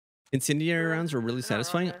Incendiary rounds are really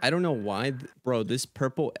satisfying. I don't know why, bro. This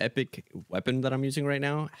purple epic weapon that I'm using right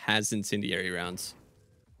now has incendiary rounds.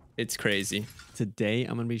 It's crazy. Today,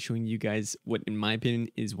 I'm going to be showing you guys what, in my opinion,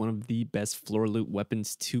 is one of the best floor loot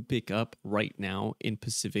weapons to pick up right now in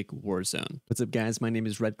Pacific Warzone. What's up, guys? My name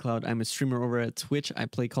is RedCloud. I'm a streamer over at Twitch. I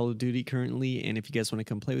play Call of Duty currently, and if you guys want to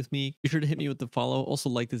come play with me, be sure to hit me with the follow. Also,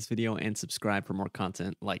 like this video and subscribe for more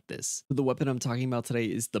content like this. So the weapon I'm talking about today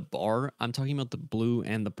is the bar. I'm talking about the blue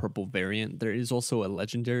and the purple variant. There is also a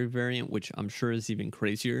legendary variant, which I'm sure is even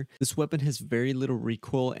crazier. This weapon has very little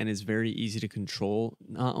recoil and is very easy to control.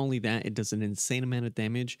 Not only that, it does an insane amount of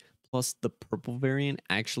damage, plus the purple variant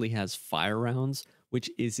actually has fire rounds, which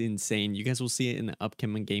is insane. You guys will see it in the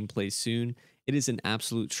upcoming gameplay soon. It is an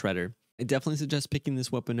absolute shredder. I definitely suggest picking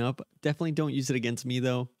this weapon up. Definitely don't use it against me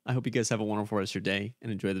though. I hope you guys have a wonderful rest of your day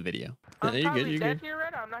and enjoy the video. I'm probably dead here,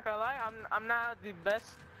 Red. I'm not gonna lie. I'm not the best.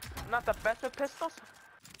 I'm not the best with pistols.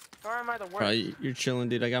 Nor am I the worst. Bro, you're chilling,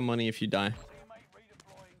 dude. I got money if you die.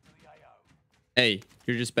 Hey,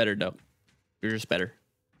 you're just better, dope. You're just better.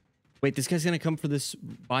 Wait, this guy's gonna come for this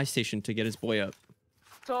buy station to get his boy up.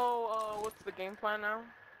 So, what's the game plan now?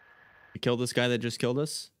 We kill this guy that just killed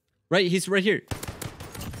us. Right, he's right here.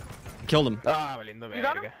 Killed him. You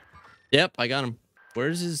got him? Yep, I got him.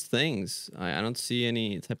 Where's his things? I don't see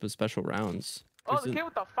any type of special rounds. Oh, the kid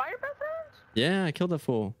with the fire breath rounds? Yeah, I killed that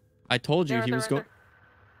fool. I told you he was going.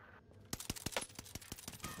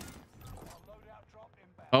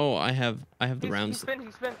 Oh, I have the rounds.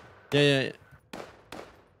 He's spin. Yeah.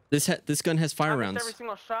 This gun has fire rounds. Every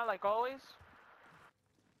single shot, like always.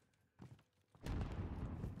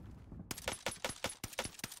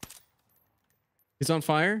 He's on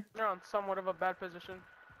fire. They're on somewhat of a bad position.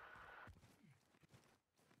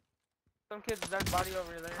 Some kid's dead body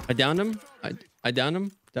over there. I downed him. I downed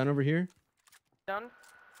him. Down over here. Done.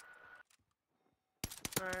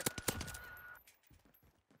 All right.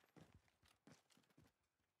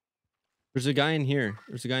 There's a guy in here.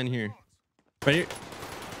 Right here.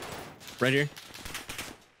 Right here.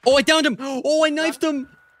 Oh, I downed him. Oh, I knifed him.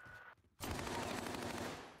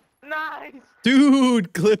 Nice.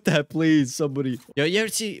 Dude, clip that, please. Somebody. Yo, yeah,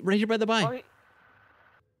 see, right here by the buy. Oh,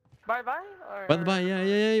 bye. By the buy.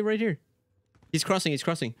 Yeah, right here. He's crossing.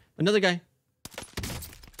 Another guy.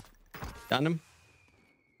 Downed him.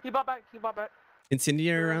 He bought back.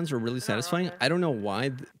 Incendiary rounds are really satisfying. I don't know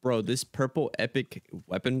why, bro. This purple epic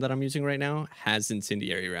weapon that I'm using right now has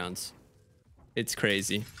incendiary rounds. It's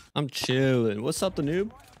crazy. I'm chilling. What's up, the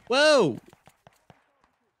noob? Whoa!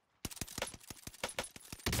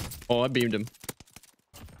 Oh, I beamed him.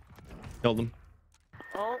 Killed him.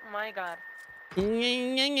 Oh my god.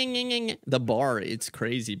 The bar, it's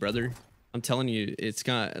crazy, brother. I'm telling you, it's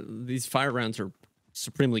got these fire rounds are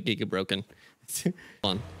supremely giga broken. Hold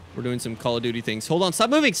on. We're doing some Call of Duty things. Hold on. Stop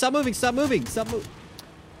moving.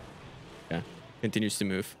 Yeah. Continues to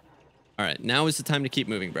move. All right. Now is the time to keep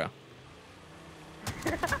moving, bro.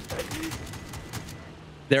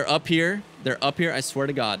 They're up here. I swear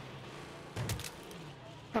to God.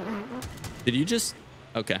 Did you just...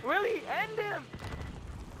 Okay. Really? End him.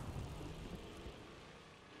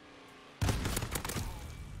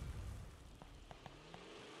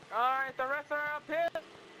 All right. The rest are up here.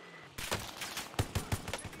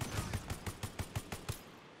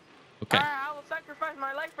 Okay. I will sacrifice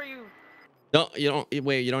my life for you.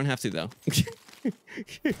 Wait, you don't have to though.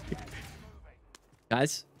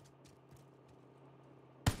 Guys.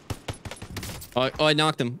 Oh, I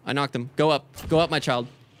knocked him. Go up, my child.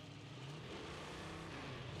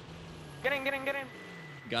 Get in.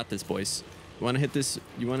 Got this, boys. You want to hit this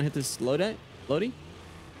Lodi? You want to hit this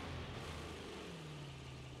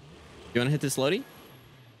Lodi?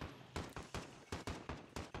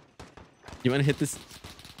 You want to hit this?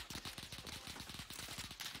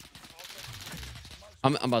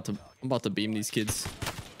 I'm about to beam these kids.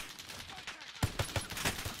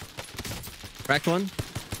 Cracked one.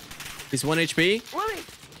 He's 1 HP. Willie,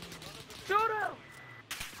 shoot him.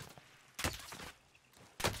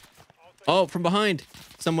 Oh, from behind,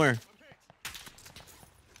 somewhere.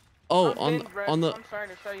 Oh, on the. I'm sorry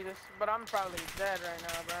to show you this, but I'm probably dead right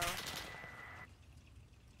now, bro.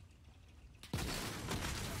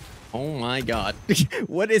 Oh my God.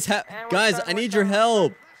 What is happening? Guys, I need your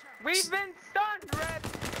help. We've been stunned, Red.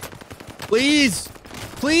 Please.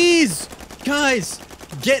 Guys,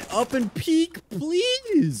 get up and peek,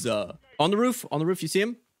 please. On the roof, you see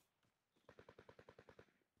him?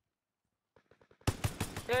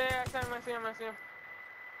 Yeah, I see him.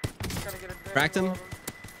 Gotta get a Cracked him.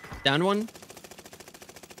 Down one.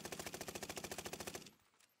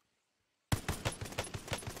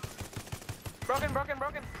 Broken.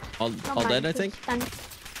 All dead, I think.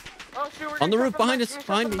 Oh, shoot, we're On the getting roof, shot from behind the us, back,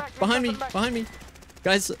 behind me, getting shot behind me, from the back. behind me.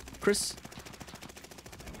 Guys, Chris.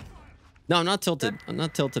 No, I'm not tilted. I'm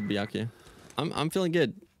not tilted, Byakuya. I'm feeling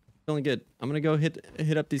good. Feeling good. I'm gonna go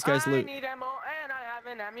hit up these guys' I loot. need ammo and I have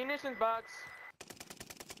an ammunition box.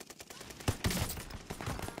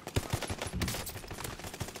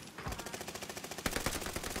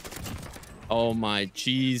 Oh my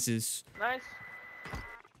Jesus. Nice.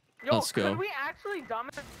 Yo, Let's go. could we actually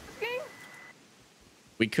dominate this game?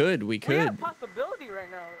 We could. We have possibility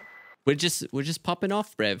right now. We're just popping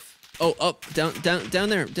off, Rev. Oh, up, down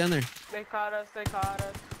there. They caught us. They caught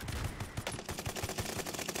us.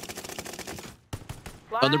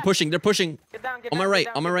 Oh, they're pushing. Get down, on my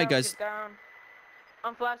right, guys. Get down.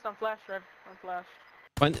 I'm flashed, Rev. I'm flashed.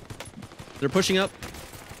 Find. They're pushing up.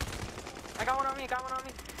 I got one on me.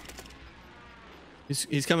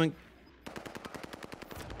 He's coming.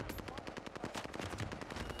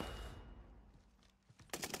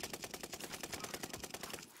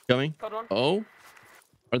 Coming. Oh,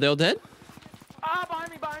 are they all dead? Ah,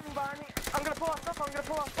 behind me. I'm gonna pull off stuff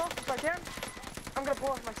if I can. I'm gonna pull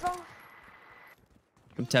off myself.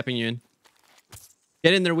 I'm tapping you in.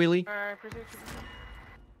 Get in there, Wheelie. Alright, appreciate you.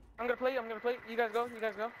 I'm gonna play. You guys go.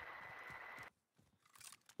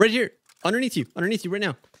 Right here, underneath you right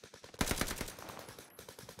now.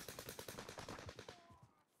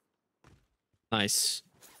 Nice.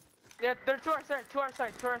 Yeah, they're to our side.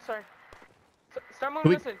 Start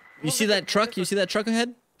moving this way. You see that truck? You see that truck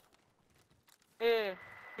ahead? Yeah.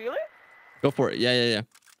 Feel it? Go for it. Yeah. You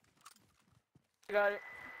got it.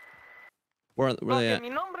 Where are they at? Mi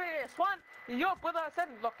nombre es Juan y yo puedo hacer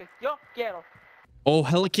lo que yo quiero. Oh,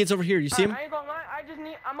 hella kids over here. You see him? I ain't gonna lie.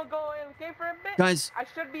 I'm gonna go AFK for a bit. Guys. I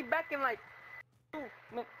should be back in like 2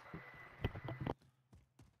 minutes.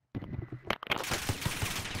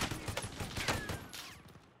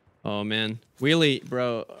 Oh man, Wheelie,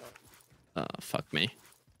 bro. Fuck me.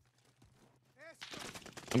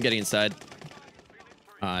 I'm getting inside.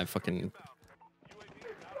 I fucking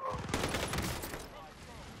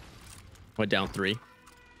went down 3.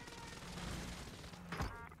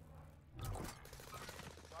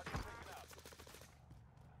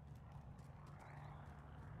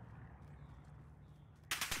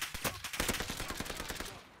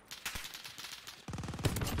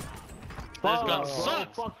 This gun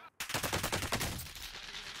sucks.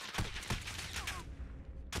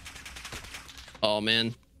 Oh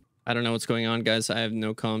man, I don't know what's going on, guys. I have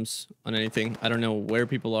no comms on anything. I don't know where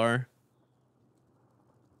people are.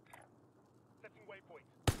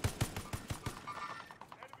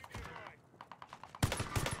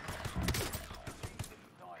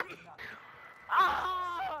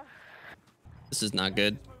 This is not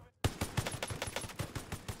good.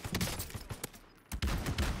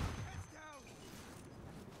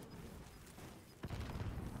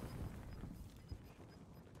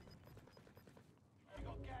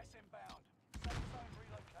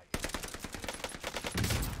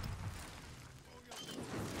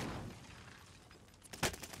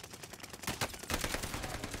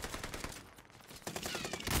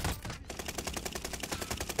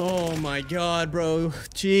 Oh my god, bro.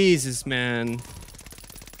 Jesus, man.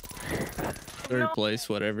 Third place,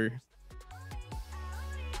 whatever.